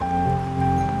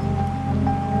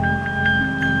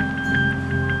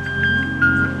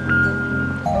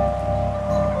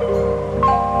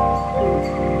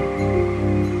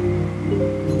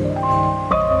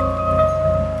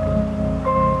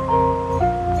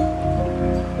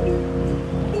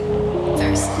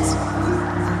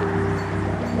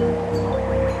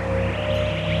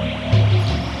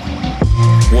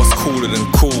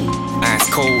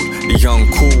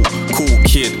cool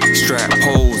kid, strap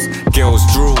pose, girls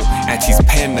drool at his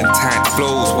pen and tight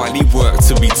flows, while he worked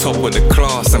to be top of the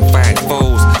class and fight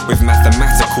foes with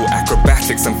mathematical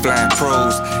acrobatics and fly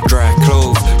pros. Dry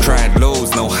clothes, tried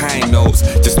lows, no high notes,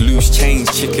 just loose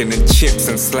change, chicken and chips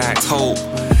and slight hope.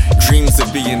 Dreams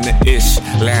of being the ish,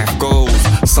 life goals.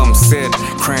 Some said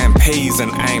crime pays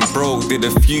and I'm broke. Did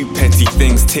a few petty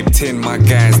things, tipped in my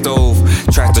guy's dove.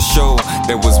 Tried to show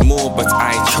there was more, but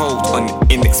I choked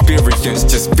on inexperience,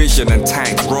 just vision and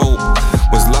tight rope.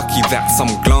 Was lucky that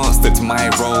some glanced at my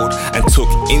road and took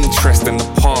interest in the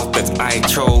path that I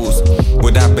chose.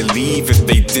 Would I believe if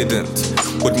they didn't?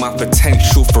 Would my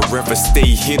potential forever stay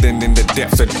hidden in the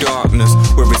depths of darkness,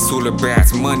 where it's all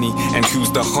about money and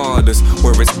who's the hardest,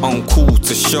 where it's uncool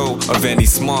to show of any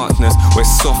smartness, where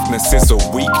softness is a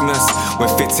weakness,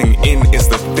 where fitting in is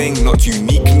the thing, not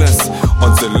uniqueness.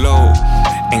 Odds are low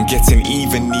and getting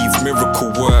even needs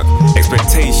miracle work.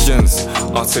 Expectations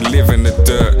are to live in the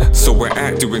dirt, so we're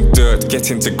out doing dirt,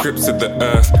 getting to grips with the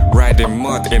earth, riding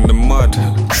mud in the mud,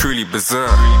 truly berserk.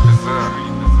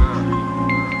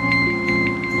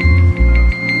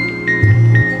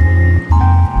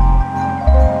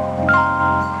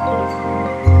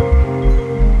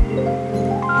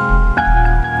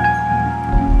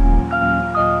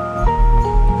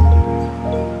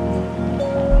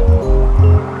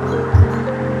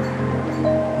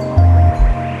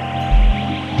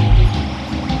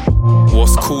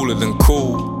 What's cooler than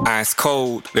cool? Ice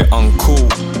cold, the uncool,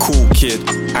 cool kid.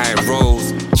 I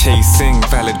rose, chasing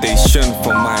validation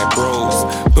for my bros.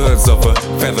 Birds of a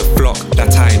feather flock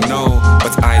that I know,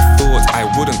 but I thought I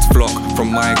wouldn't flock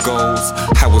from my goals.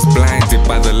 I was blinded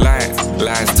by the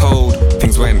lies told.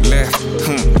 Things went left,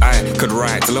 I could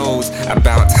write loads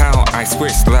about how I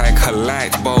switched like a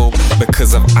light bulb.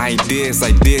 Because of ideas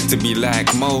I dared to be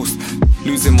like most.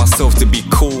 Losing myself to be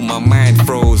cool, my mind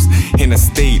froze. In a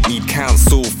state, need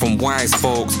counsel from wise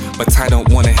folks, but I don't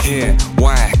wanna hear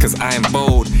why, cause I'm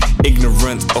bold.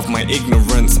 Ignorant of my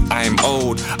ignorance, I'm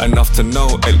old enough to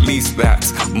know at least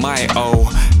that's my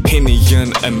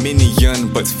opinion. A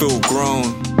minion, but feel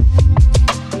grown,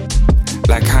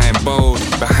 like I'm bold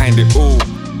behind it all.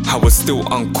 I was still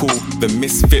uncool, the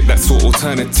misfit that saw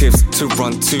alternatives to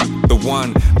run to. The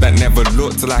one that never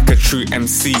looked like a true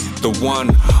MC. The one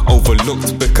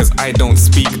overlooked because I don't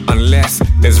speak unless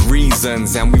there's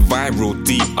reasons, and we viral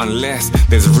deep. Unless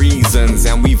there's reasons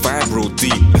and we viral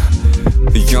deep.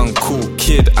 The young cool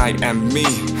kid, I am me.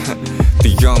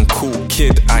 The young cool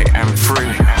kid, I am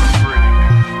free.